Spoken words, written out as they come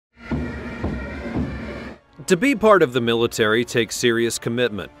To be part of the military takes serious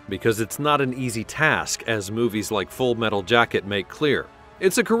commitment because it's not an easy task, as movies like Full Metal Jacket make clear.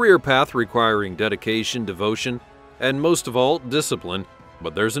 It's a career path requiring dedication, devotion, and most of all, discipline.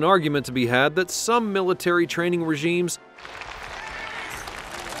 But there's an argument to be had that some military training regimes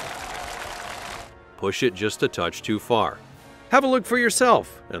push it just a touch too far. Have a look for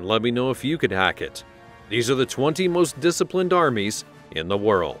yourself and let me know if you could hack it. These are the 20 most disciplined armies in the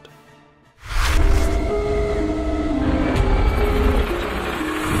world.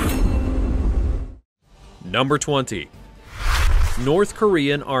 Number 20. North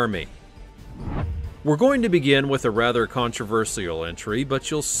Korean Army. We're going to begin with a rather controversial entry,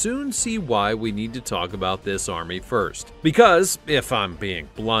 but you'll soon see why we need to talk about this army first. Because, if I'm being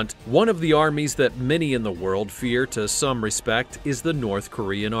blunt, one of the armies that many in the world fear to some respect is the North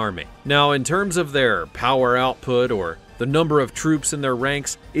Korean Army. Now, in terms of their power output or the number of troops in their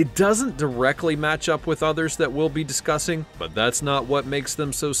ranks, it doesn't directly match up with others that we'll be discussing, but that's not what makes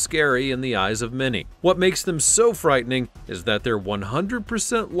them so scary in the eyes of many. What makes them so frightening is that they're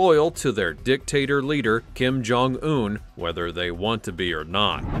 100% loyal to their dictator leader, Kim Jong-un, whether they want to be or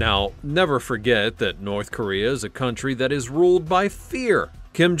not. Now, never forget that North Korea is a country that is ruled by fear.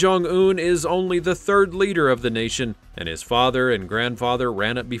 Kim Jong-un is only the third leader of the nation, and his father and grandfather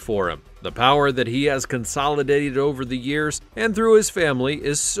ran it before him. The power that he has consolidated over the years and through his family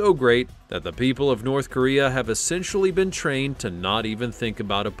is so great that the people of North Korea have essentially been trained to not even think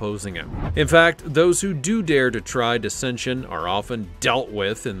about opposing him. In fact, those who do dare to try dissension are often dealt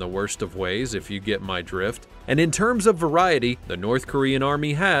with in the worst of ways, if you get my drift. And in terms of variety, the North Korean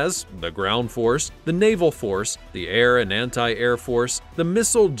Army has the ground force, the naval force, the air and anti-air force, the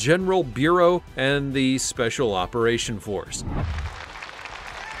Missile General Bureau, and the Special Operation Force.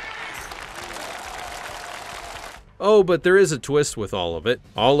 Oh, but there is a twist with all of it.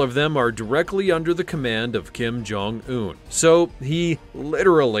 All of them are directly under the command of Kim Jong-un. So he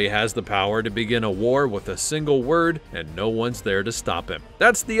literally has the power to begin a war with a single word, and no one's there to stop him.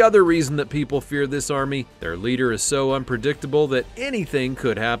 That's the other reason that people fear this army. Their leader is so unpredictable that anything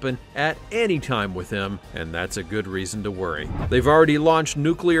could happen at any time with him, and that's a good reason to worry. They've already launched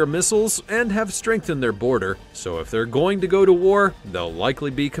nuclear missiles and have strengthened their border, so if they're going to go to war, they'll likely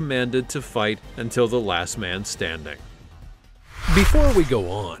be commanded to fight until the last man standing. Before we go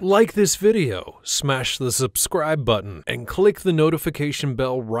on, like this video, smash the subscribe button, and click the notification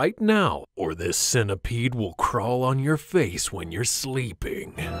bell right now, or this centipede will crawl on your face when you're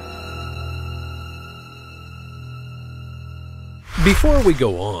sleeping. Before we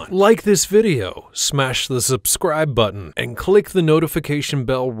go on, like this video, smash the subscribe button, and click the notification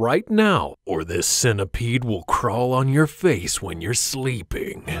bell right now, or this centipede will crawl on your face when you're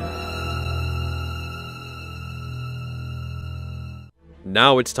sleeping.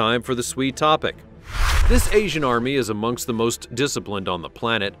 Now it's time for the sweet topic. This Asian army is amongst the most disciplined on the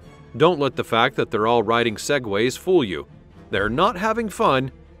planet. Don't let the fact that they're all riding segways fool you. They're not having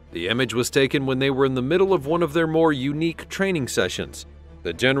fun. The image was taken when they were in the middle of one of their more unique training sessions.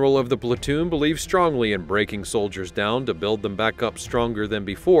 The general of the platoon believes strongly in breaking soldiers down to build them back up stronger than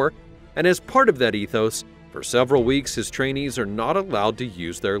before, and as part of that ethos, for several weeks his trainees are not allowed to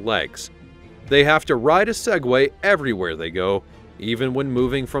use their legs. They have to ride a Segway everywhere they go, even when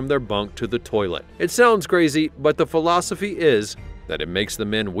moving from their bunk to the toilet. It sounds crazy, but the philosophy is that it makes the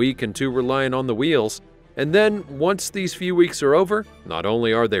men weak and too reliant on the wheels. And then, once these few weeks are over, not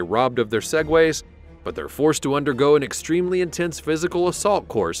only are they robbed of their Segways, but they're forced to undergo an extremely intense physical assault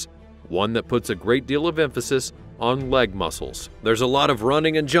course, one that puts a great deal of emphasis on leg muscles. There's a lot of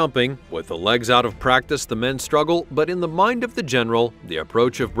running and jumping. With the legs out of practice, the men struggle, but in the mind of the general, the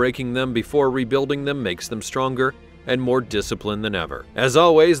approach of breaking them before rebuilding them makes them stronger and more disciplined than ever. As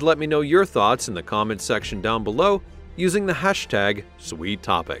always, let me know your thoughts in the comment section down below using the hashtag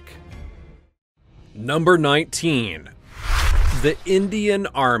 #SweetTopic. Number 19. The Indian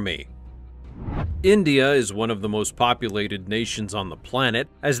Army. India is one of the most populated nations on the planet,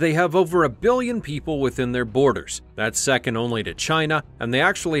 as they have over 1 billion people within their borders. That's second only to China, and they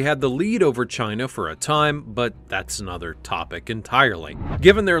actually had the lead over China for a time, but that's another topic entirely.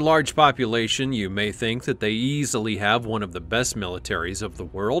 Given their large population, you may think that they easily have one of the best militaries of the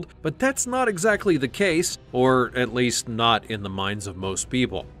world, but that's not exactly the case, or at least not in the minds of most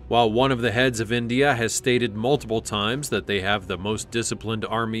people. While one of the heads of India has stated multiple times that they have the most disciplined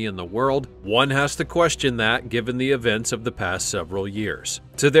army in the world, one has to question that given the events of the past several years.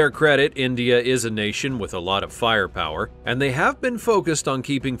 To their credit, India is a nation with a lot of firepower, and they have been focused on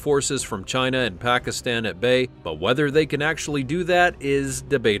keeping forces from China and Pakistan at bay, but whether they can actually do that is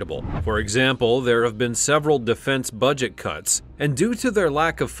debatable. For example, there have been several defense budget cuts, and due to their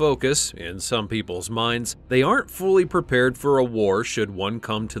lack of focus, in some people's minds, they aren't fully prepared for a war should one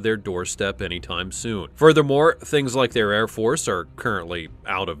come to their doorstep anytime soon. Furthermore, things like their Air Force are currently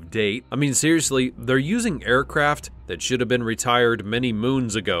out of date. I mean, seriously, they're using aircraft that should have been retired many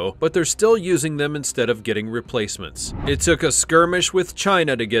moons ago, but they're still using them instead of getting replacements. It took a skirmish with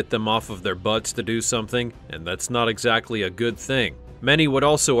China to get them off of their butts to do something, and that's not exactly a good thing. Many would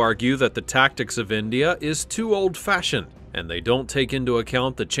also argue that the tactics of India is too old-fashioned, and they don't take into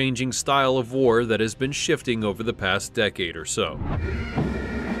account the changing style of war that has been shifting over the past decade or so.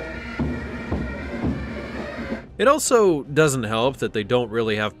 It also doesn't help that they don't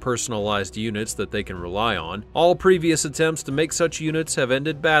really have personalized units that they can rely on. All previous attempts to make such units have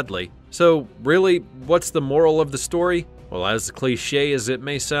ended badly. So really, what's the moral of the story? Well, as cliche as it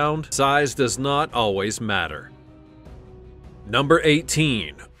may sound, size does not always matter. Number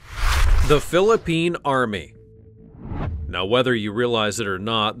 18. The Philippine Army. Now, whether you realize it or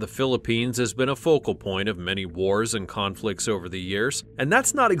not, the Philippines has been a focal point of many wars and conflicts over the years, and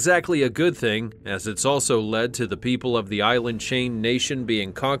that's not exactly a good thing, as it's also led to the people of the island chain nation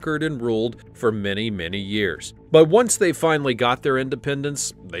being conquered and ruled for many, many years. But once they finally got their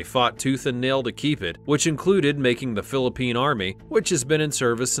independence, they fought tooth and nail to keep it, which included making the Philippine Army, which has been in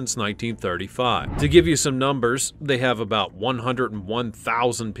service since 1935. To give you some numbers, they have about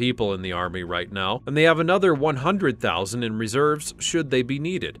 101,000 people in the Army right now, and they have another 100,000 in reserves should they be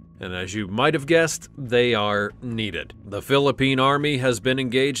needed. And as you might have guessed, they are needed. The Philippine Army has been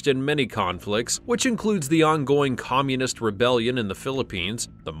engaged in many conflicts, which includes the ongoing communist rebellion in the Philippines,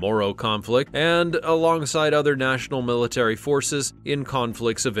 the Moro conflict, and alongside other national military forces in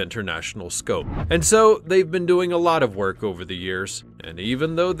conflicts of international scope. And so they've been doing a lot of work over the years, and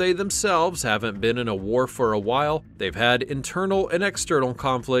even though they themselves haven't been in a war for a while, they've had internal and external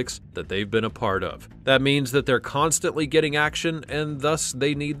conflicts that they've been a part of. That means that they're constantly getting action, and thus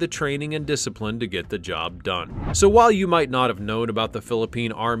they need the training and discipline to get the job done. So while you might not have known about the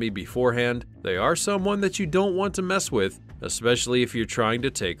Philippine Army beforehand, they are someone that you don't want to mess with, especially if you're trying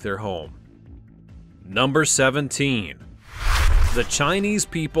to take their home. Number 17. The Chinese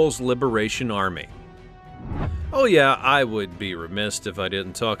People's Liberation Army. Oh yeah, I would be remiss if I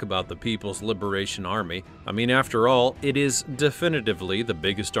didn't talk about the People's Liberation Army. I mean, after all, it is definitively the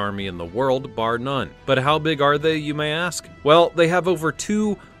biggest army in the world, bar none. But how big are they, you may ask? Well, they have over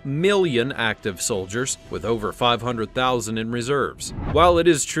 2 million active soldiers, with over 500,000 in reserves. While it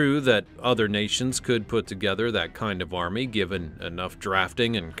is true that other nations could put together that kind of army given enough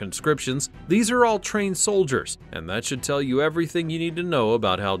drafting and conscriptions, these are all trained soldiers, and that should tell you everything you need to know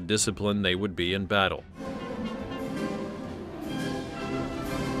about how disciplined they would be in battle.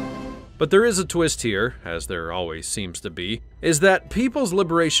 But there is a twist here, as there always seems to be, is that People's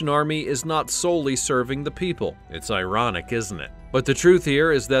Liberation Army is not solely serving the people. It's ironic, isn't it? But the truth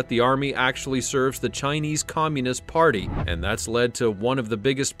here is that the army actually serves the Chinese Communist Party, and that's led to one of the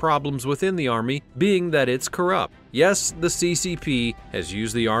biggest problems within the army, being that it's corrupt. Yes, the CCP has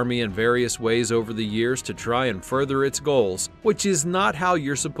used the army in various ways over the years to try and further its goals, which is not how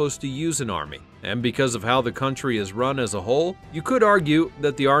you're supposed to use an army. And because of how the country is run as a whole, you could argue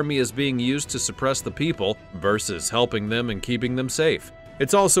that the army is being used to suppress the people versus helping them and keeping them safe.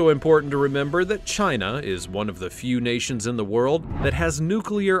 It's also important to remember that China is one of the few nations in the world that has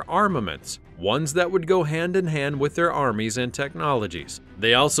nuclear armaments, ones that would go hand in hand with their armies and technologies.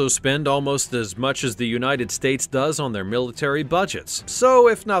 They also spend almost as much as the United States does on their military budgets. So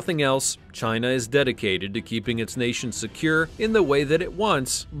if nothing else, China is dedicated to keeping its nation secure in the way that it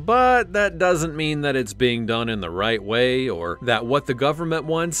wants, but that doesn't mean that it's being done in the right way or that what the government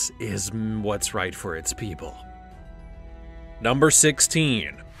wants is what's right for its people. Number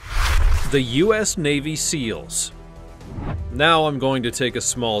 16. The U.S. Navy SEALs. Now I'm going to take a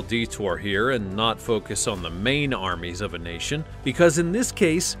small detour here and not focus on the main armies of a nation, because in this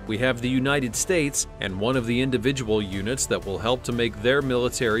case we have the United States and one of the individual units that will help to make their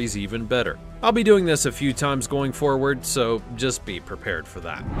militaries even better. I'll be doing this a few times going forward, so just be prepared for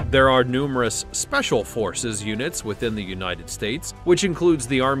that. There are numerous Special Forces units within the United States, which includes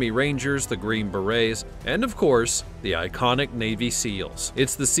the Army Rangers, the Green Berets, and of course, the iconic Navy SEALs.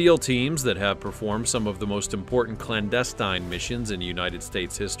 It's the SEAL teams that have performed some of the most important clandestine missions in United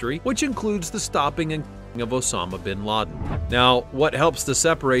States history, which includes the stopping and of Osama bin Laden. Now, what helps to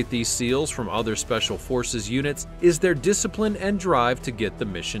separate these SEALs from other Special Forces units is their discipline and drive to get the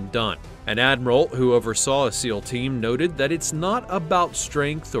mission done. An admiral who oversaw a SEAL team noted that it's not about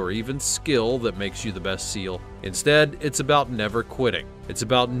strength or even skill that makes you the best SEAL. Instead, it's about never quitting. It's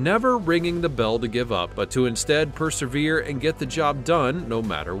about never ringing the bell to give up, but to instead persevere and get the job done no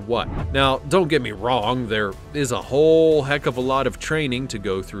matter what. Now, don't get me wrong, there is a whole heck of a lot of training to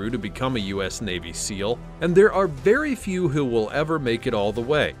go through to become a US Navy SEAL, and there are very few who will ever make it all the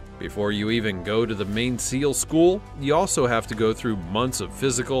way. Before you even go to the main SEAL school, you also have to go through months of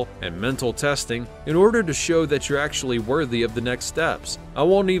physical and mental testing in order to show that you're actually worthy of the next steps. I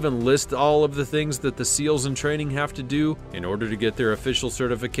won't even list all of the things that the SEALs in training have to do in order to get their official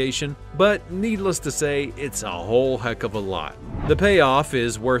certification, but needless to say, it's a whole heck of a lot. The payoff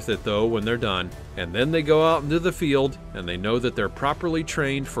is worth it though when they're done, and then they go out into the field and they know that they're properly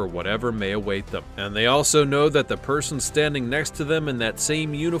trained for whatever may await them. And they also know that the person standing next to them in that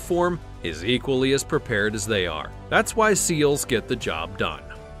same uniform is equally as prepared as they are. That's why SEALs get the job done.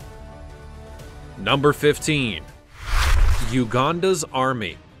 Number 15. Uganda's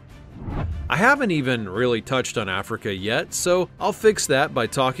Army. I haven't even really touched on Africa yet, so I'll fix that by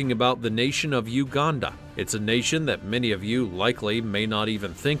talking about the nation of Uganda. It's a nation that many of you likely may not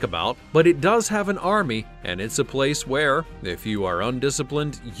even think about, but it does have an army, and it's a place where, if you are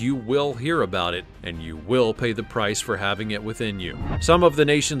undisciplined, you will hear about it, and you will pay the price for having it within you. Some of the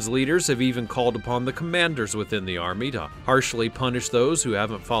nation's leaders have even called upon the commanders within the army to harshly punish those who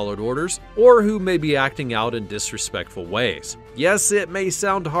haven't followed orders, or who may be acting out in disrespectful ways. Yes, it may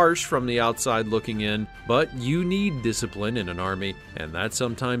sound harsh from the outside looking in, but you need discipline in an army, and that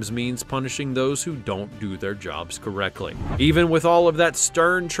sometimes means punishing those who don't do their jobs correctly. Even with all of that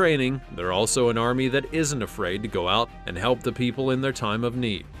stern training, they're also an army that isn't afraid to go out and help the people in their time of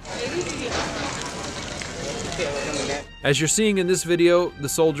need. As you're seeing in this video, the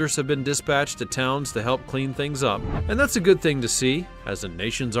soldiers have been dispatched to towns to help clean things up, and that's a good thing to see, as a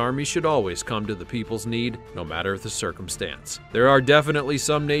nation's army should always come to the people's need, no matter the circumstance. There are definitely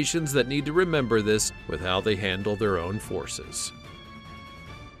some nations that need to remember this with how they handle their own forces.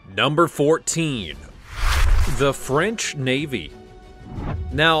 Number 14. The French Navy.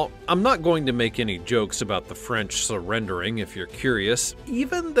 Now, I'm not going to make any jokes about the French surrendering if you're curious,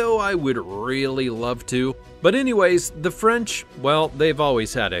 even though I would really love to. But anyways, the French, well, they've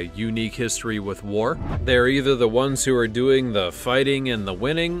always had a unique history with war. They're either the ones who are doing the fighting and the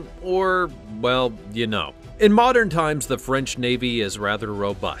winning, or, well, you know. In modern times, the French Navy is rather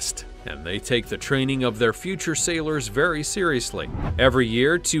robust, and they take the training of their future sailors very seriously. Every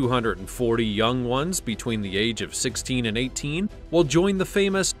year, 240 young ones between the age of 16 and 18 will join the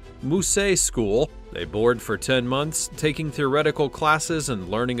famous Musée School. They board for 10 months, taking theoretical classes and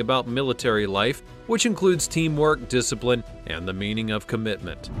learning about military life, which includes teamwork, discipline, and the meaning of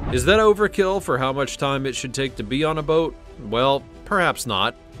commitment. Is that overkill for how much time it should take to be on a boat? Well, perhaps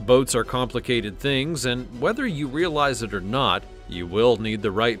not. Boats are complicated things, and whether you realize it or not, you will need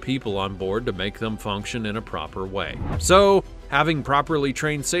the right people on board to make them function in a proper way. So, having properly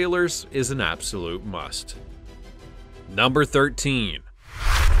trained sailors is an absolute must. Number 13.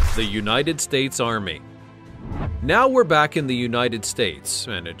 The United States Army. Now we're back in the United States,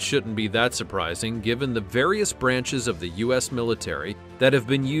 and it shouldn't be that surprising given the various branches of the US military that have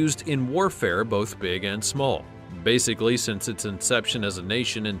been used in warfare, both big and small. Basically since its inception as a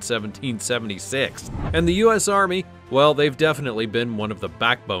nation in 1776. And the US Army, well, they've definitely been one of the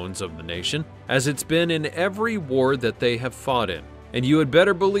backbones of the nation, as it's been in every war that they have fought in. And you had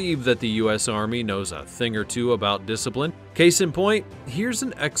better believe that the US Army knows a thing or two about discipline. Case in point, here's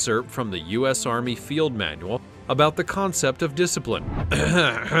an excerpt from the US Army Field Manual about the concept of discipline.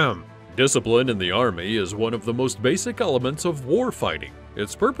 Discipline in the Army is one of the most basic elements of war fighting.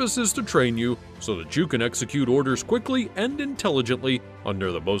 Its purpose is to train you so that you can execute orders quickly and intelligently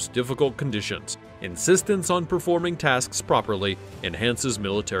under the most difficult conditions. Insistence on performing tasks properly enhances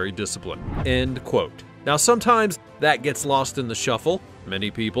military discipline. End quote. Now sometimes that gets lost in the shuffle.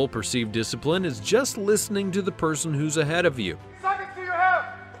 Many people perceive discipline as just listening to the person who's ahead of you.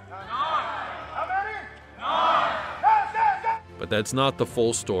 But that's not the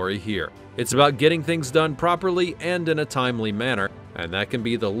full story here. It's about getting things done properly and in a timely manner, and that can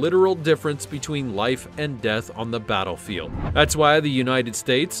be the literal difference between life and death on the battlefield. That's why the United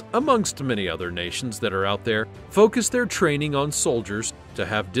States, amongst many other nations that are out there, focus their training on soldiers to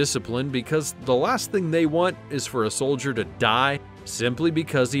have discipline, because the last thing they want is for a soldier to die simply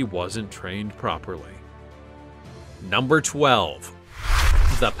because he wasn't trained properly. Number 12.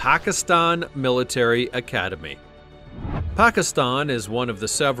 The Pakistan Military Academy. Pakistan is one of the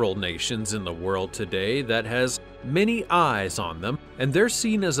several nations in the world today that has many eyes on them, and they're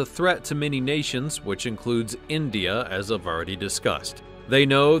seen as a threat to many nations, which includes India, as I've already discussed. They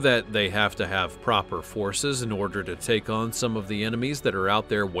know that they have to have proper forces in order to take on some of the enemies that are out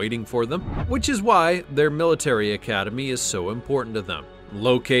there waiting for them, which is why their military academy is so important to them.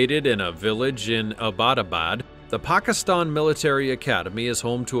 Located in a village in Abbottabad, the Pakistan Military Academy is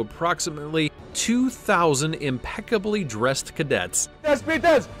home to approximately 2,000 impeccably dressed cadets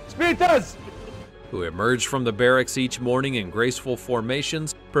who emerge from the barracks each morning in graceful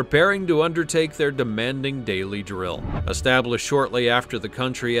formations, preparing to undertake their demanding daily drill. Established shortly after the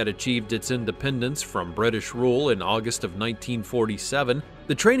country had achieved its independence from British rule in August of 1947,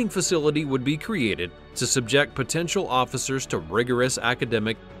 the training facility would be created to subject potential officers to rigorous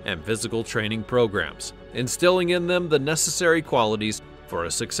academic and physical training programs, instilling in them the necessary qualities for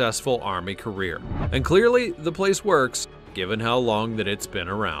a successful Army career. And clearly, the place works, given how long that it's been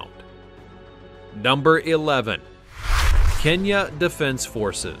around. Number 11. Kenya Defense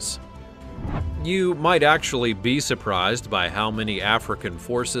Forces. You might actually be surprised by how many African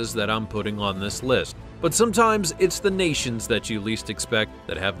forces that I'm putting on this list, but sometimes it's the nations that you least expect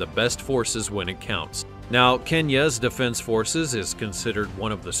that have the best forces when it counts. Now, Kenya's Defense Forces is considered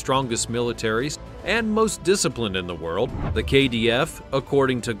one of the strongest militaries and most disciplined in the world. The KDF,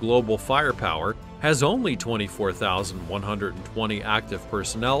 according to Global Firepower, has only 24,120 active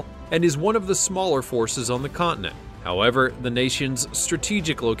personnel and is one of the smaller forces on the continent. However, the nation's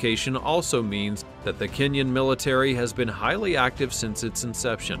strategic location also means that the Kenyan military has been highly active since its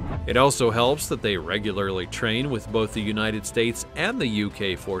inception. It also helps that they regularly train with both the United States and the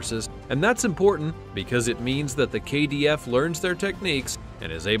UK forces, and that's important because it means that the KDF learns their techniques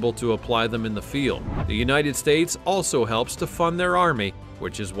and is able to apply them in the field. The United States also helps to fund their army,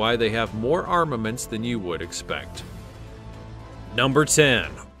 which is why they have more armaments than you would expect. Number 10.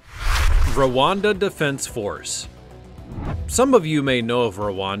 Rwanda Defense Force. Some of you may know of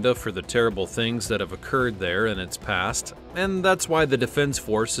Rwanda for the terrible things that have occurred there in its past, and that's why the Defense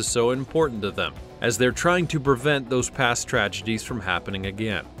Force is so important to them, as they're trying to prevent those past tragedies from happening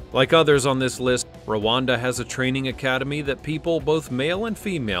again. Like others on this list, Rwanda has a training academy that people, both male and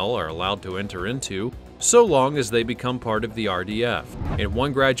female, are allowed to enter into, so long as they become part of the RDF. In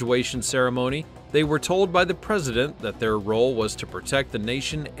one graduation ceremony, they were told by the president that their role was to protect the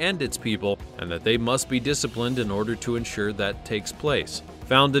nation and its people, and that they must be disciplined in order to ensure that takes place.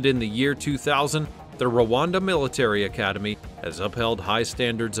 Founded in the year 2000, the Rwanda Military Academy has upheld high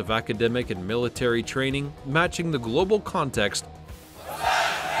standards of academic and military training, matching the global context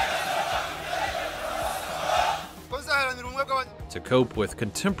to cope with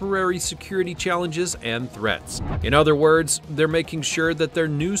contemporary security challenges and threats. In other words, they're making sure that their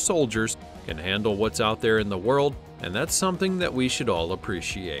new soldiers can handle what's out there in the world, and that's something that we should all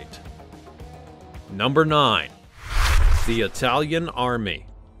appreciate. Number 9. The Italian Army.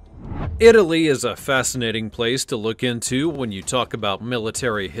 Italy is a fascinating place to look into when you talk about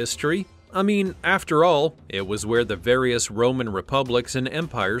military history. I mean, after all, it was where the various Roman republics and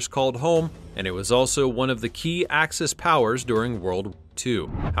empires called home, and it was also one of the key Axis powers during World War II.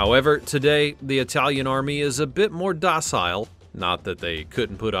 However, today, the Italian army is a bit more docile, not that they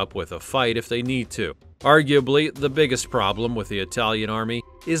couldn't put up with a fight if they need to. Arguably, the biggest problem with the Italian army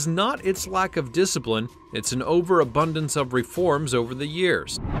is not its lack of discipline, it's an overabundance of reforms over the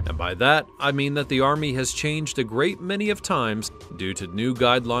years. And by that, I mean that the army has changed a great many of times due to new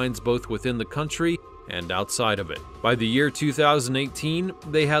guidelines both within the country and outside of it. By the year 2018,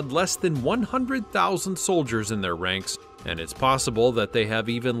 they had less than 100,000 soldiers in their ranks, and it's possible that they have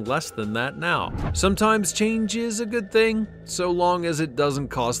even less than that now. Sometimes change is a good thing, so long as it doesn't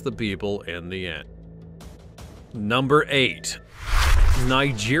cost the people in the end. Number 8.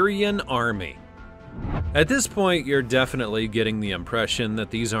 Nigerian Army. At this point, you're definitely getting the impression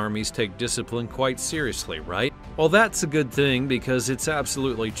that these armies take discipline quite seriously, right? Well, that's a good thing because it's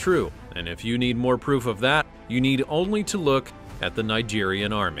absolutely true, and if you need more proof of that, you need only to look at the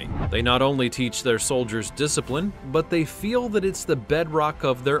Nigerian Army. They not only teach their soldiers discipline, but they feel that it's the bedrock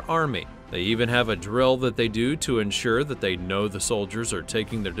of their army. They even have a drill that they do to ensure that they know the soldiers are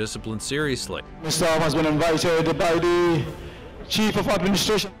taking their discipline seriously. Mr. Arm has been invited by the Chief of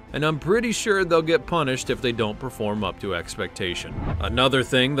Administration. And I'm pretty sure they'll get punished if they don't perform up to expectation. Another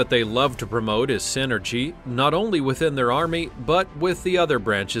thing that they love to promote is synergy, not only within their army, but with the other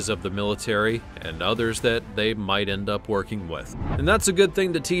branches of the military and others that they might end up working with. And that's a good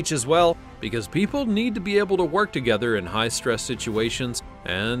thing to teach as well, because people need to be able to work together in high-stress situations,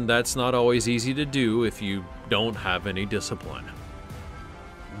 and that's not always easy to do if you don't have any discipline.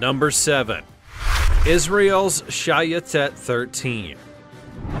 Number 7. Israel's Shayatet 13.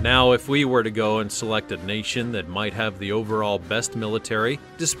 Now, if we were to go and select a nation that might have the overall best military,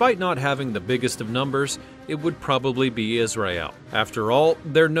 despite not having the biggest of numbers, it would probably be Israel. After all,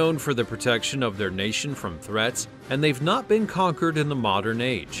 they're known for the protection of their nation from threats, and they've not been conquered in the modern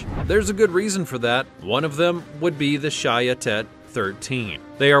age. There's a good reason for that. One of them would be the Shayatet 13.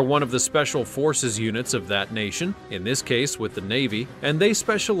 They are one of the special forces units of that nation, in this case with the Navy, and they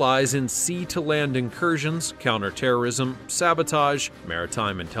specialize in sea-to-land incursions, counterterrorism, sabotage,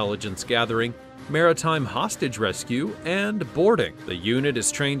 maritime intelligence gathering, maritime hostage rescue, and boarding. The unit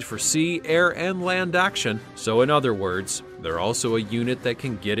is trained for sea, air, and land action, so in other words, they're also a unit that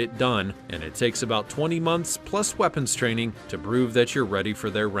can get it done, and it takes about 20 months plus weapons training to prove that you're ready for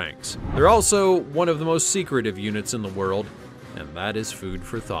their ranks. They're also one of the most secretive units in the world, and that is food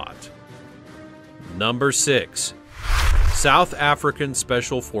for thought. Number 6. South African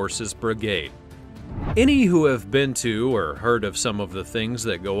Special Forces Brigade. Any who have been to or heard of some of the things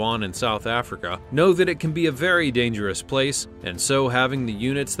that go on in South Africa know that it can be a very dangerous place, and so having the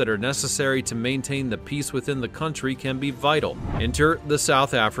units that are necessary to maintain the peace within the country can be vital. Enter the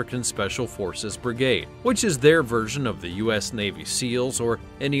South African Special Forces Brigade, which is their version of the U.S. Navy SEALs or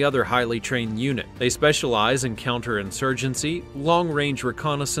any other highly trained unit. They specialize in counterinsurgency, long-range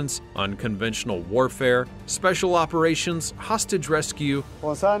reconnaissance, unconventional warfare, special operations, hostage rescue,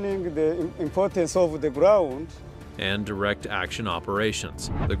 concerning the importance of the ground, and direct action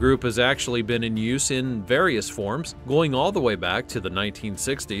operations. The group has actually been in use in various forms, going all the way back to the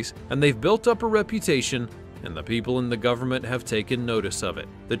 1960s, and they've built up a reputation, and the people in the government have taken notice of it.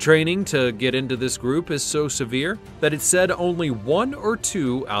 The training to get into this group is so severe that it's said only 1 or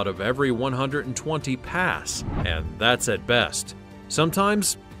 2 out of every 120 pass, and that's at best.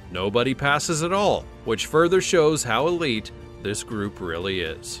 Sometimes nobody passes at all, which further shows how elite this group really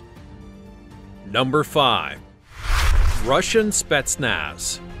is. Number 5. Russian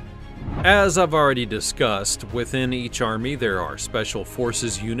Spetsnaz. As I've already discussed, within each army there are special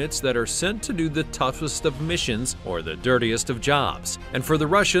forces units that are sent to do the toughest of missions or the dirtiest of jobs. And for the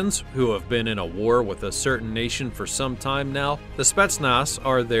Russians, who have been in a war with a certain nation for some time now, the Spetsnaz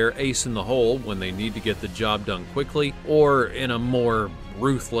are their ace in the hole when they need to get the job done quickly or in a more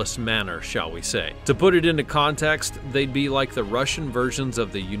ruthless manner, shall we say. To put it into context, they'd be like the Russian versions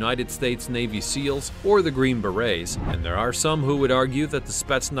of the United States Navy SEALs or the Green Berets, and there are some who would argue that the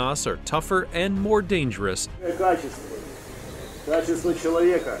Spetsnaz are tougher and more dangerous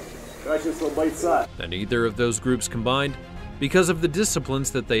than either of those groups combined because of the disciplines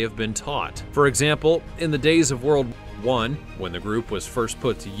that they have been taught. For example, in the days of World War I, when the group was first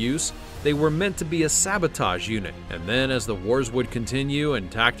put to use, they were meant to be a sabotage unit, and then as the wars would continue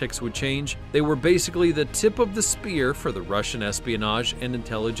and tactics would change, they were basically the tip of the spear for the Russian espionage and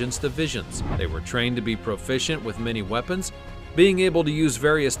intelligence divisions. They were trained to be proficient with many weapons, being able to use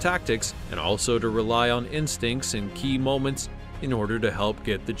various tactics, and also to rely on instincts in key moments in order to help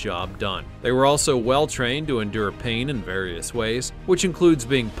get the job done. They were also well trained to endure pain in various ways, which includes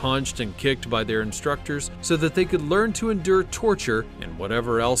being punched and kicked by their instructors so that they could learn to endure torture and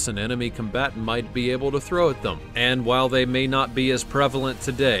whatever else an enemy combatant might be able to throw at them. And while they may not be as prevalent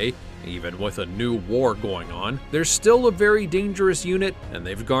today, even with a new war going on, they're still a very dangerous unit, and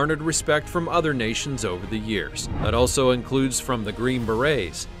they've garnered respect from other nations over the years. That also includes from the Green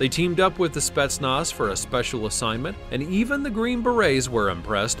Berets. They teamed up with the Spetsnaz for a special assignment, and even the Green Berets were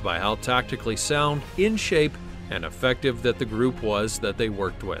impressed by how tactically sound, in shape, and effective that the group was that they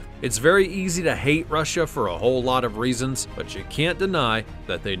worked with. It's very easy to hate Russia for a whole lot of reasons, but you can't deny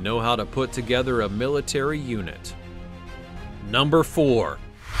that they know how to put together a military unit. Number 4.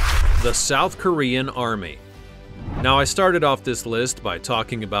 The South Korean Army. Now, I started off this list by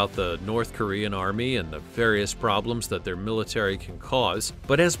talking about the North Korean Army and the various problems that their military can cause,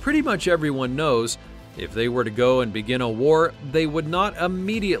 but as pretty much everyone knows, if they were to go and begin a war, they would not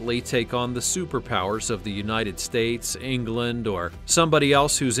immediately take on the superpowers of the United States, England, or somebody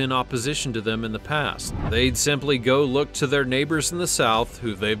else who's in opposition to them in the past. They'd simply go look to their neighbors in the South,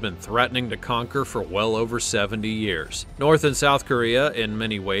 who they've been threatening to conquer for well over 70 years. North and South Korea, in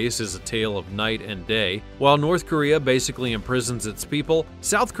many ways, is a tale of night and day. While North Korea basically imprisons its people,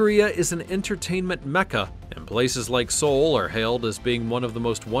 South Korea is an entertainment mecca and places like Seoul are hailed as being one of the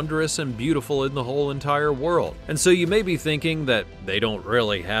most wondrous and beautiful in the whole entire world. And so you may be thinking that they don't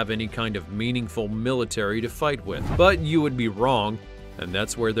really have any kind of meaningful military to fight with, but you would be wrong. And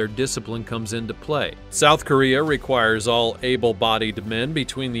that's where their discipline comes into play. South Korea requires all able-bodied men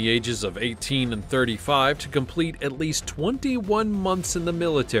between the ages of 18 and 35 to complete at least 21 months in the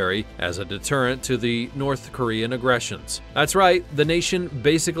military as a deterrent to the North Korean aggressions. That's right, the nation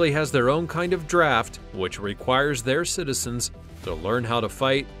basically has their own kind of draft, which requires their citizens to learn how to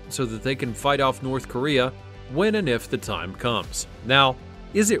fight so that they can fight off North Korea when and if the time comes. Now,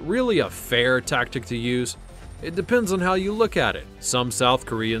 is it really a fair tactic to use? It depends on how you look at it. Some South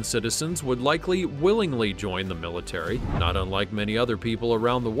Korean citizens would likely willingly join the military, not unlike many other people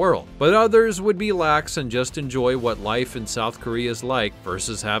around the world. But others would be lax and just enjoy what life in South Korea is like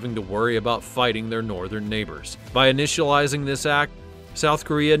versus having to worry about fighting their northern neighbors. By initializing this act, South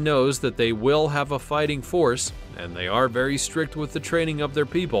Korea knows that they will have a fighting force, and they are very strict with the training of their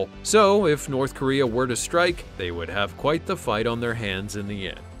people. So if North Korea were to strike, they would have quite the fight on their hands in the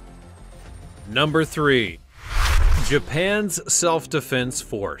end. Number 3. Japan's self-defense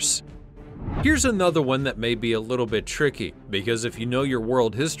force. Here's another one that may be a little bit tricky, because if you know your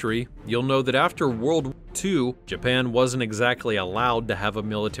world history, you'll know that after World War II, Japan wasn't exactly allowed to have a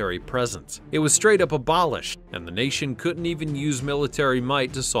military presence. It was straight up abolished, and the nation couldn't even use military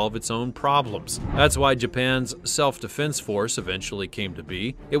might to solve its own problems. That's why Japan's self-defense force eventually came to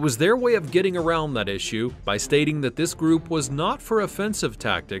be. It was their way of getting around that issue by stating that this group was not for offensive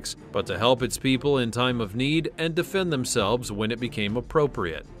tactics, but to help its people in time of need and defend themselves when it became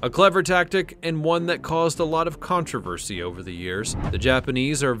appropriate. A clever tactic, and one that caused a lot of controversy over the years. The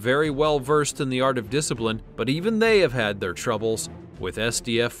Japanese are very well versed in the art of discipline, but even they have had their troubles with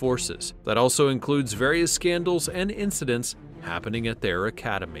SDF forces. That also includes various scandals and incidents happening at their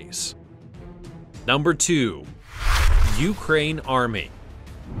academies. Number 2. Ukraine Army.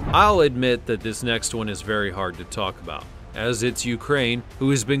 I'll admit that this next one is very hard to talk about, as it's Ukraine, who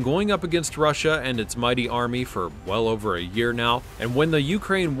has been going up against Russia and its mighty army for well over a year now. And when the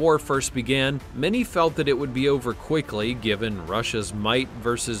Ukraine war first began, many felt that it would be over quickly given Russia's might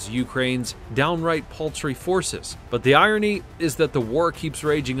versus Ukraine's downright paltry forces. But the irony is that the war keeps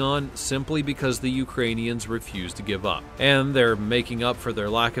raging on simply because the Ukrainians refuse to give up. And they're making up for their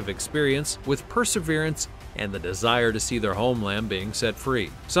lack of experience with perseverance and the desire to see their homeland being set free.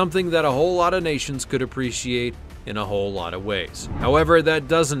 Something that a whole lot of nations could appreciate in a whole lot of ways. However, that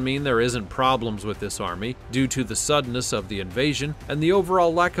doesn't mean there isn't problems with this army due to the suddenness of the invasion and the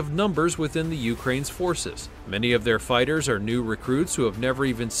overall lack of numbers within the Ukraine's forces. Many of their fighters are new recruits who have never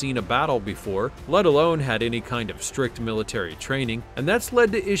even seen a battle before, let alone had any kind of strict military training, and that's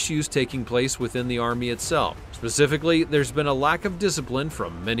led to issues taking place within the army itself. Specifically, there's been a lack of discipline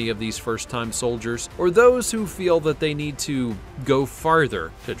from many of these first-time soldiers, or those who feel that they need to go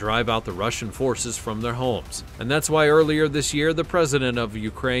farther to drive out the Russian forces from their homes. And that's why earlier this year, the president of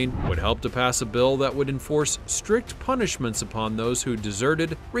Ukraine would help to pass a bill that would enforce strict punishments upon those who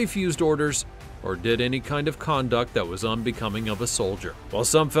deserted, refused orders, or did any kind of conduct that was unbecoming of a soldier. While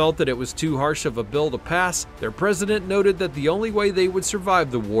some felt that it was too harsh of a bill to pass, their president noted that the only way they would survive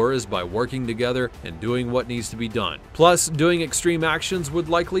the war is by working together and doing what needs to be done. Plus, doing extreme actions would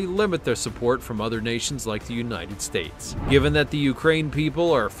likely limit their support from other nations like the United States. Given that the Ukraine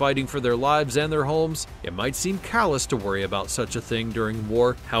people are fighting for their lives and their homes, it might seem callous to worry about such a thing during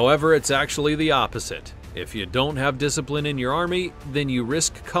war. However, it's actually the opposite. If you don't have discipline in your army, then you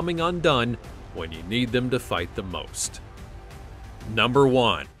risk coming undone when you need them to fight the most. Number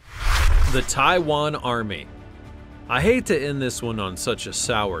 1. The Taiwan Army. I hate to end this one on such a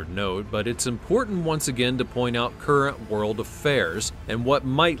sour note, but it's important once again to point out current world affairs and what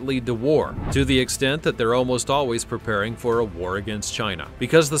might lead to war, to the extent that they're almost always preparing for a war against China.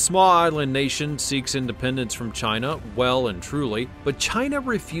 Because the small island nation seeks independence from China well and truly, but China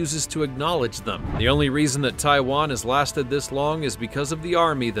refuses to acknowledge them. The only reason that Taiwan has lasted this long is because of the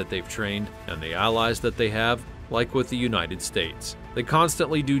army that they've trained and the allies that they have, like with the United States. They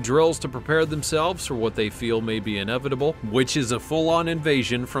constantly do drills to prepare themselves for what they feel may be inevitable, which is a full-on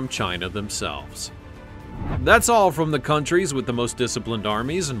invasion from China themselves. That's all from the countries with the most disciplined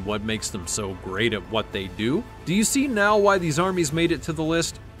armies and what makes them so great at what they do. Do you see now why these armies made it to the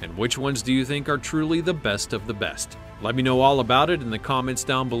list? And which ones do you think are truly the best of the best? Let me know all about it in the comments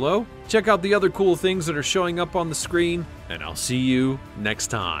down below. Check out the other cool things that are showing up on the screen, and I'll see you next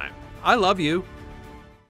time. I love you.